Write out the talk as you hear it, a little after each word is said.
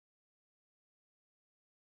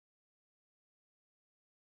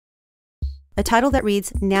A title that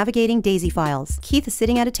reads, Navigating Daisy Files. Keith is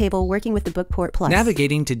sitting at a table working with the Bookport Plus.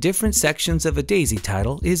 Navigating to different sections of a Daisy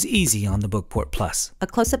title is easy on the Bookport Plus. A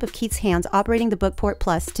close-up of Keith's hands operating the Bookport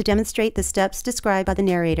Plus to demonstrate the steps described by the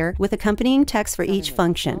narrator with accompanying text for each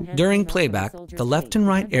function. During playback, the left and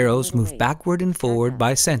right arrows move backward and forward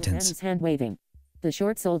by sentence. Hand waving. The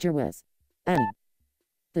short soldier was Annie.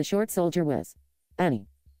 The short soldier was Annie.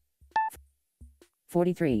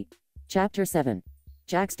 43. Chapter 7.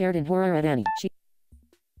 Jack stared in horror at Annie.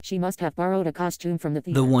 She must have borrowed a costume from the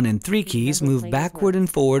theater. The 1 and 3 keys move backward and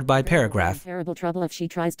forward by paragraph. Terrible trouble if she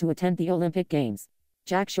tries to attend the Olympic Games.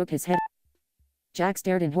 Jack shook his head. Jack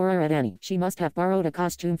stared in horror at Annie. She must have borrowed a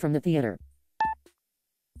costume from the theater.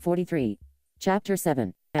 43. Chapter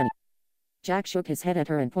 7. Annie. Jack shook his head at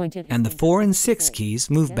her and pointed. And the 4 and 6 keys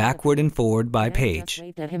move backward and forward by page.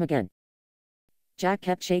 Waved at him again. Jack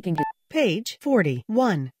kept shaking his. Page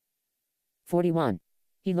 41. 41.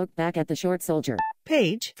 He looked back at the short soldier.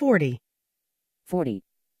 Page 40. 40.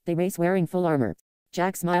 They race wearing full armor.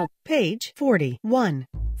 Jack smiled. Page 41.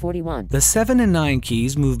 41. The 7 and 9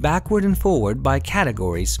 keys move backward and forward by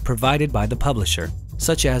categories provided by the publisher,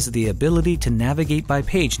 such as the ability to navigate by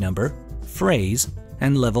page number, phrase,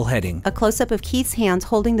 and level heading. A close-up of Keith's hands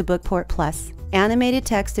holding the Bookport Plus. Animated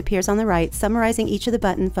text appears on the right, summarizing each of the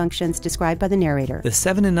button functions described by the narrator. The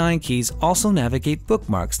 7 and 9 keys also navigate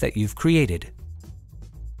bookmarks that you've created.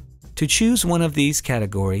 To choose one of these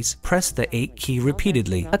categories, press the 8 key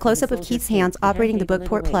repeatedly. A close-up of Keith's hands operating the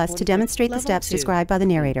Bookport Plus to demonstrate the steps described by the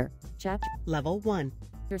narrator. Chapter Level 1.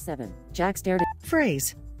 7. Jack stared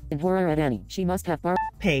Phrase. in horror at Annie. She must have borrowed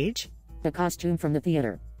Page. the costume from the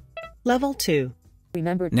theater. Level 2.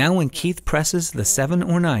 Remembered. Now when Keith presses the 7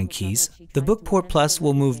 or 9 keys, the Bookport Plus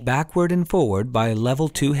will move backward and forward by Level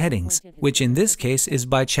 2 headings, which in this case is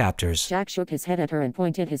by chapters. Jack shook his head at her and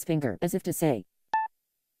pointed his finger, as if to say.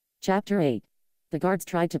 Chapter 8. The guards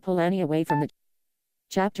tried to pull Annie away from the...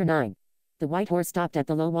 Chapter 9. The white horse stopped at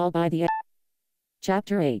the low wall by the...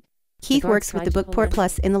 Chapter 8. Keith works with the Bookport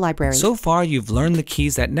Plus in the library. So far you've learned the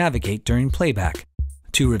keys that navigate during playback.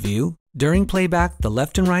 To review, during playback, the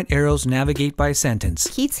left and right arrows navigate by sentence.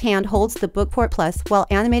 Keith's hand holds the Bookport Plus while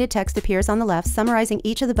animated text appears on the left, summarizing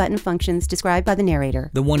each of the button functions described by the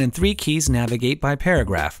narrator. The 1 and 3 keys navigate by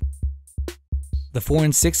paragraph. The 4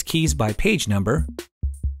 and 6 keys by page number.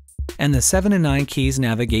 And the 7 and 9 keys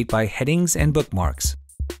navigate by headings and bookmarks.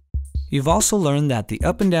 You've also learned that the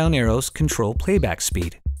up and down arrows control playback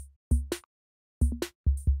speed.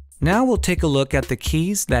 Now we'll take a look at the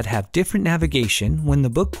keys that have different navigation when the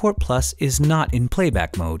Bookport Plus is not in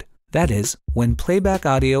playback mode. That is, when playback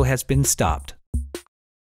audio has been stopped.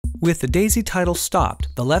 With the Daisy title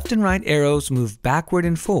stopped, the left and right arrows move backward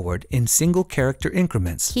and forward in single character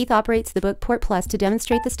increments. Keith operates the Bookport Plus to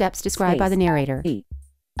demonstrate the steps described by the narrator. E.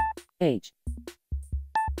 H.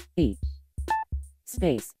 E.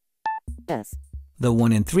 Space. S. The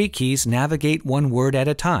 1 and 3 keys navigate one word at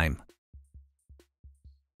a time.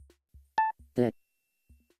 The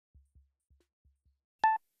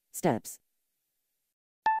steps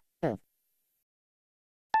of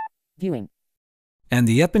viewing. And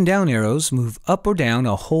the up and down arrows move up or down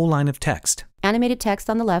a whole line of text. Animated text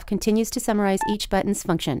on the left continues to summarize each button's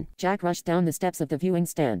function. Jack rushed down the steps of the viewing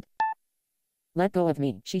stand. Let go of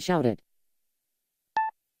me, she shouted.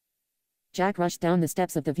 Jack rushed down the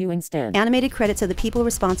steps of the viewing stand. Animated credits of the people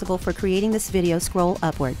responsible for creating this video scroll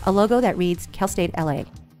upward. A logo that reads Cal State LA.